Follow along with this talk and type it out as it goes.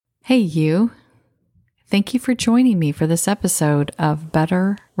Hey, you. Thank you for joining me for this episode of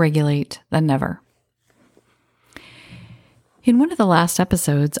Better Regulate Than Never. In one of the last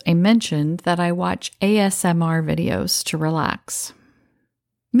episodes, I mentioned that I watch ASMR videos to relax.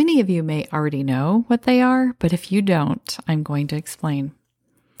 Many of you may already know what they are, but if you don't, I'm going to explain.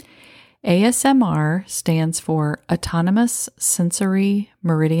 ASMR stands for Autonomous Sensory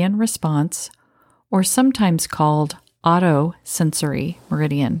Meridian Response, or sometimes called Autosensory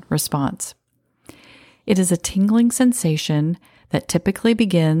Meridian Response. It is a tingling sensation that typically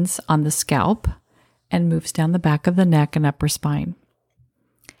begins on the scalp and moves down the back of the neck and upper spine.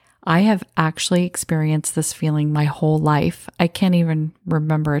 I have actually experienced this feeling my whole life. I can't even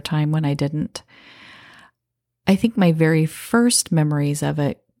remember a time when I didn't. I think my very first memories of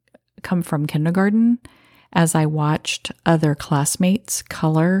it come from kindergarten as I watched other classmates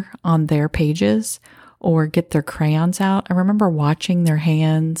color on their pages or get their crayons out. I remember watching their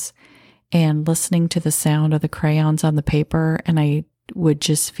hands and listening to the sound of the crayons on the paper, and I would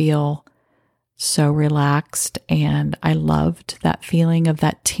just feel so relaxed, and I loved that feeling of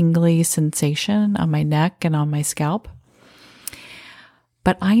that tingly sensation on my neck and on my scalp.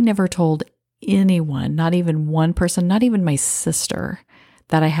 But I never told anyone, not even one person, not even my sister,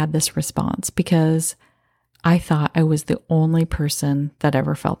 that I had this response because I thought I was the only person that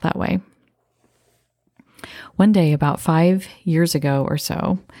ever felt that way. One day, about 5 years ago or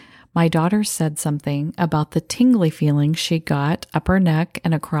so, my daughter said something about the tingly feeling she got up her neck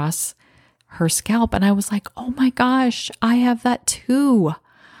and across her scalp. And I was like, oh my gosh, I have that too.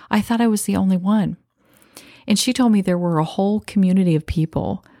 I thought I was the only one. And she told me there were a whole community of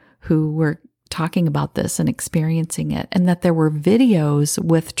people who were talking about this and experiencing it, and that there were videos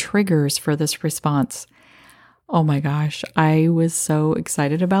with triggers for this response. Oh my gosh, I was so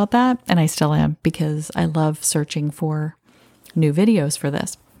excited about that, and I still am because I love searching for new videos for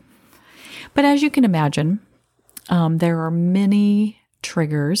this. But as you can imagine, there are many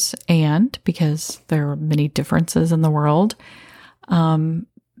triggers, and because there are many differences in the world,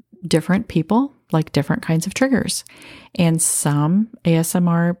 different people like different kinds of triggers. And some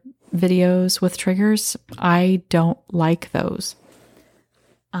ASMR videos with triggers, I don't like those.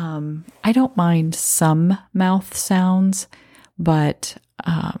 I don't mind some mouth sounds, but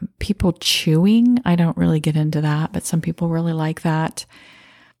people chewing, I don't really get into that, but some people really like that.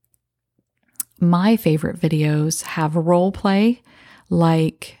 My favorite videos have role play,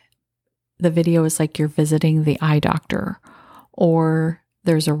 like the video is like you're visiting the eye doctor, or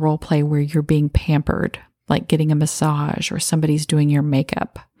there's a role play where you're being pampered, like getting a massage, or somebody's doing your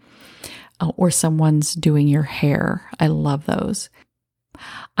makeup, or someone's doing your hair. I love those.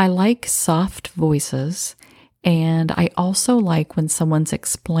 I like soft voices, and I also like when someone's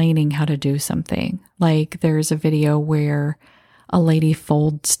explaining how to do something. Like there's a video where a lady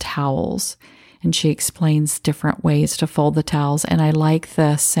folds towels, and she explains different ways to fold the towels, and I like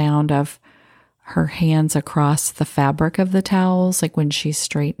the sound of her hands across the fabric of the towels, like when she's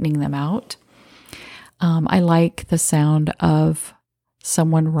straightening them out. I like the sound of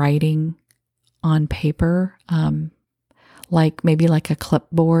someone writing on paper, like maybe like a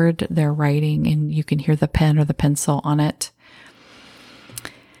clipboard, they're writing and you can hear the pen or the pencil on it.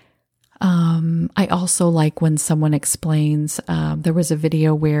 I also like when someone explains, there was a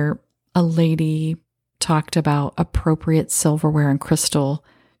video where a lady talked about appropriate silverware and crystal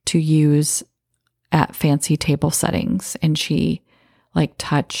to use at fancy table settings. And she like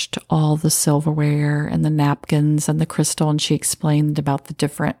touched all the silverware and the napkins and the crystal. And she explained about the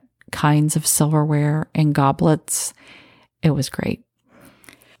different kinds of silverware and goblets. It was great.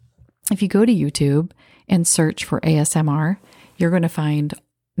 If you go to YouTube and search for ASMR, you're going to find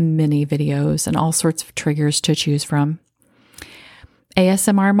many videos and all sorts of triggers to choose from.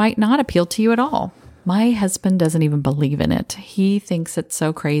 ASMR might not appeal to you at all. My husband doesn't even believe in it. He thinks it's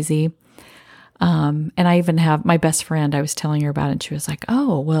so crazy. And I even have my best friend, I was telling her about it, and she was like,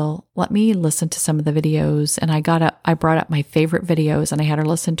 oh, well, let me listen to some of the videos. And I brought up my favorite videos and I had her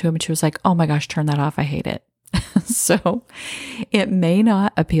listen to them, and she was like, oh my gosh, turn that off. I hate it. So it may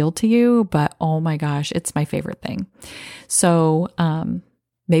not appeal to you, but oh my gosh, it's my favorite thing. So,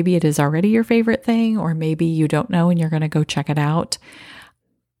 maybe it is already your favorite thing, or maybe you don't know and you're going to go check it out.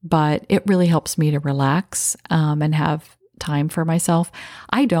 But it really helps me to relax, and have time for myself.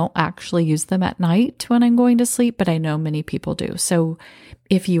 I don't actually use them at night when I'm going to sleep, but I know many people do. So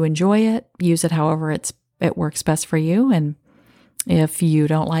if you enjoy it, use it however it works best for you. And if you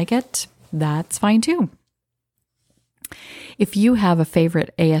don't like it, that's fine too. If you have a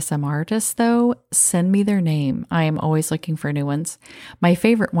favorite ASMR artist, though, send me their name. I am always looking for new ones. My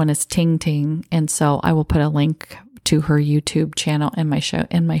favorite one is Ting Ting, and so I will put a link to her YouTube channel in my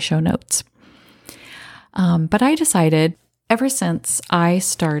show notes. But I decided ever since I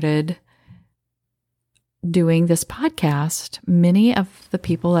started doing this podcast, many of the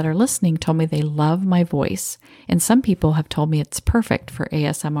people that are listening told me they love my voice, and some people have told me it's perfect for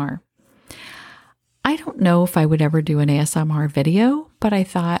ASMR. I don't know if I would ever do an ASMR video, but I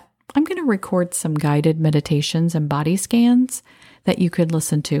thought I'm going to record some guided meditations and body scans that you could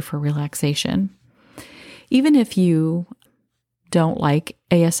listen to for relaxation. Even if you don't like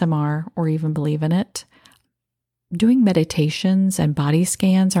ASMR or even believe in it, doing meditations and body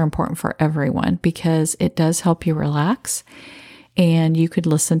scans are important for everyone because it does help you relax. And you could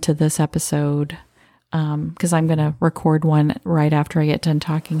listen to this episode because I'm going to record one right after I get done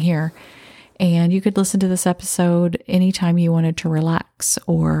talking here. And you could listen to this episode anytime you wanted to relax,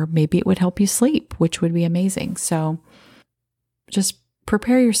 or maybe it would help you sleep, which would be amazing. So just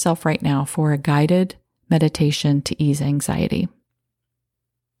prepare yourself right now for a guided meditation to ease anxiety.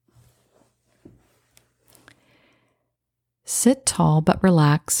 Sit tall but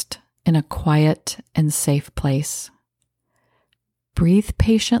relaxed in a quiet and safe place. Breathe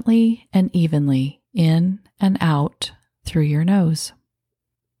patiently and evenly in and out through your nose.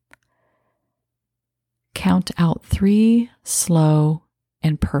 Count out 3 slow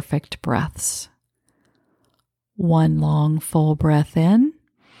and perfect breaths. 1 long full breath in,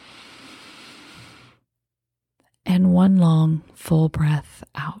 and 1 long full breath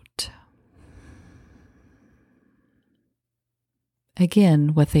out.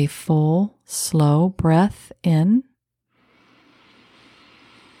 Again, with a full, slow breath in,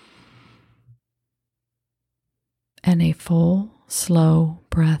 and a full, slow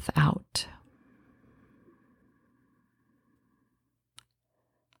breath out.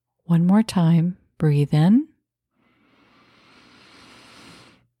 1 more time, breathe in,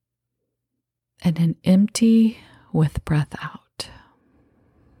 and then empty with breath out.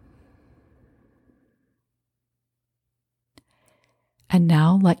 And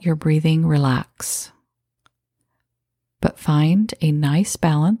now let your breathing relax, but find a nice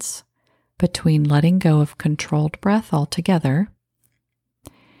balance between letting go of controlled breath altogether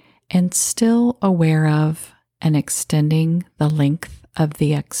and still aware of and extending the length of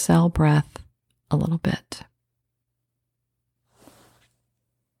the exhale breath a little bit.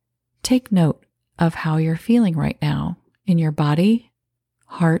 Take note of how you're feeling right now in your body,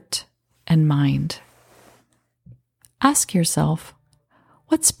 heart, and mind. Ask yourself,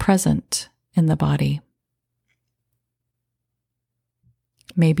 what's present in the body?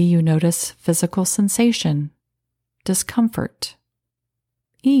 Maybe you notice physical sensation, discomfort,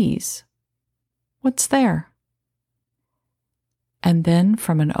 ease. What's there? And then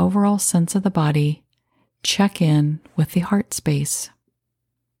from an overall sense of the body, check in with the heart space.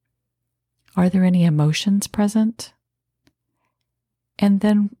 Are there any emotions present? And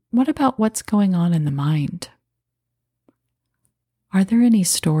then what about what's going on in the mind? Are there any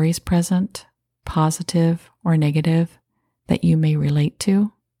stories present, positive or negative, that you may relate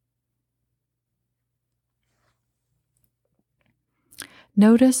to?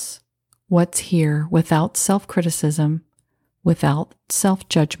 Notice what's here without self-criticism, without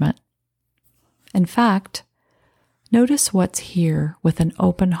self-judgment. In fact, notice what's here with an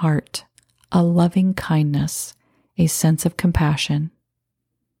open heart, a loving kindness, a sense of compassion.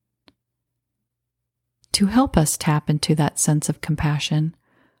 To help us tap into that sense of compassion,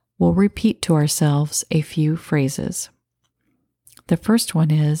 we'll repeat to ourselves a few phrases. The first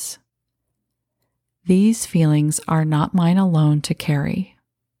one is, "These feelings are not mine alone to carry."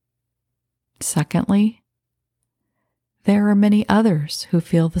 Secondly, "There are many others who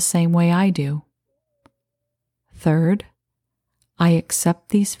feel the same way I do." Third, "I accept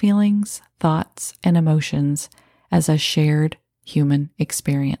these feelings, thoughts, and emotions as a shared human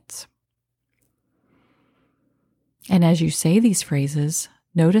experience." And as you say these phrases,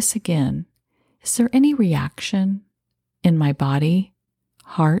 notice again, is there any reaction in my body,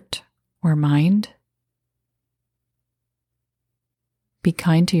 heart, or mind? Be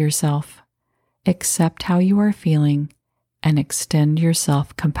kind to yourself, accept how you are feeling, and extend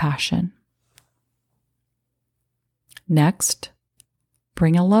yourself compassion. Next,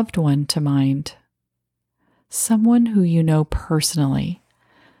 bring a loved one to mind. Someone who you know personally,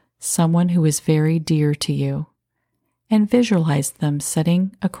 someone who is very dear to you, and visualize them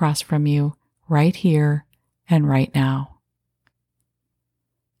sitting across from you right here and right now.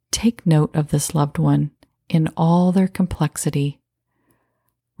 Take note of this loved one in all their complexity.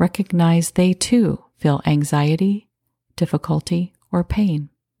 Recognize they too feel anxiety, difficulty, or pain.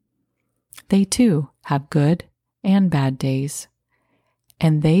 They too have good and bad days,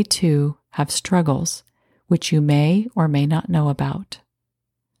 and they too have struggles which you may or may not know about.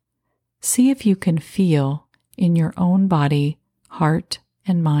 See if you can feel in your own body, heart,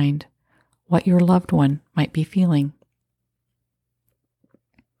 and mind what your loved one might be feeling.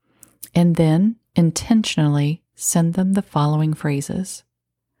 And then intentionally send them the following phrases.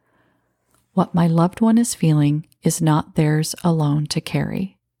 What my loved one is feeling is not theirs alone to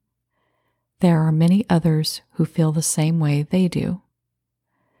carry. There are many others who feel the same way they do.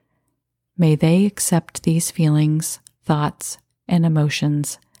 May they accept these feelings, thoughts, and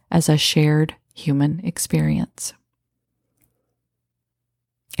emotions as a shared human experience.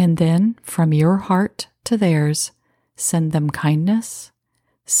 And then, from your heart to theirs, send them kindness,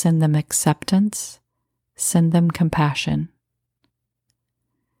 send them acceptance, send them compassion.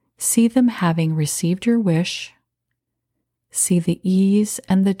 See them having received your wish. See the ease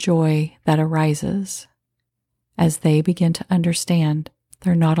and the joy that arises as they begin to understand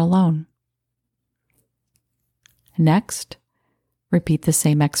they're not alone. Next, repeat the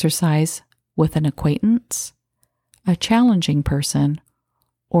same exercise with an acquaintance, a challenging person,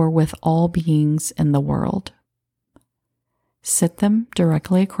 or with all beings in the world. Sit them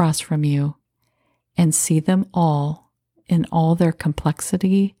directly across from you and see them all in all their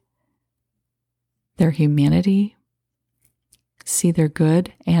complexity, their humanity. See their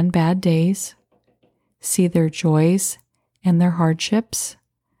good and bad days. See their joys and their hardships.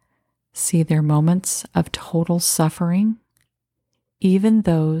 See their moments of total suffering, even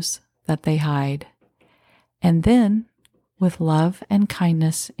those that they hide. And then, with love and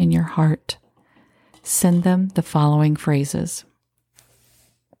kindness in your heart, send them the following phrases.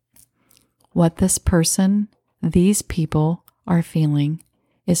 What this person, these people are feeling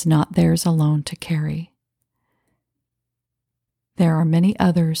is not theirs alone to carry. There are many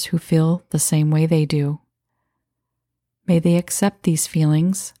others who feel the same way they do. May they accept these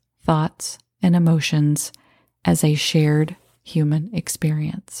feelings, thoughts, and emotions as a shared human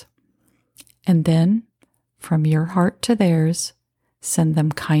experience. And then, from your heart to theirs, send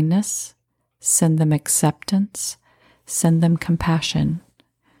them kindness, send them acceptance, send them compassion.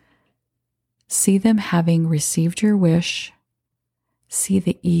 See them having received your wish. See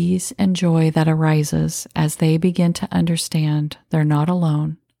the ease and joy that arises as they begin to understand they're not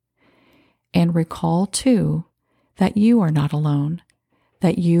alone. And recall, too, that you are not alone,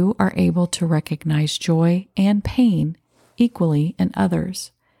 that you are able to recognize joy and pain equally in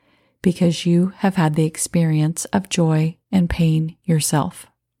others, because you have had the experience of joy and pain yourself.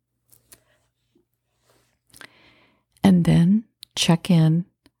 And then check in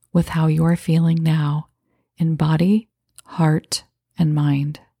with how you are feeling now in body, heart, and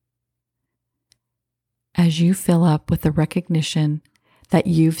mind. As you fill up with the recognition that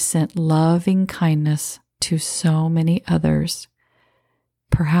you've sent loving kindness to so many others,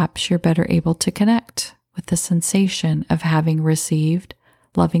 perhaps you're better able to connect with the sensation of having received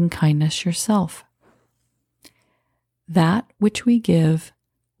loving kindness yourself. That which we give,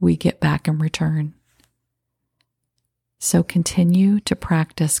 we get back in return. So continue to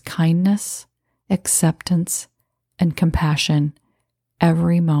practice kindness, acceptance, and compassion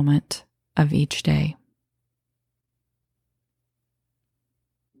every moment of each day.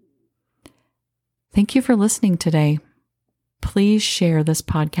 Thank you for listening today. Please share this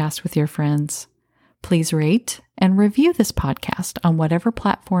podcast with your friends. Please rate and review this podcast on whatever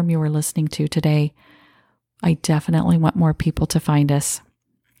platform you are listening to today. I definitely want more people to find us.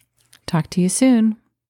 Talk to you soon.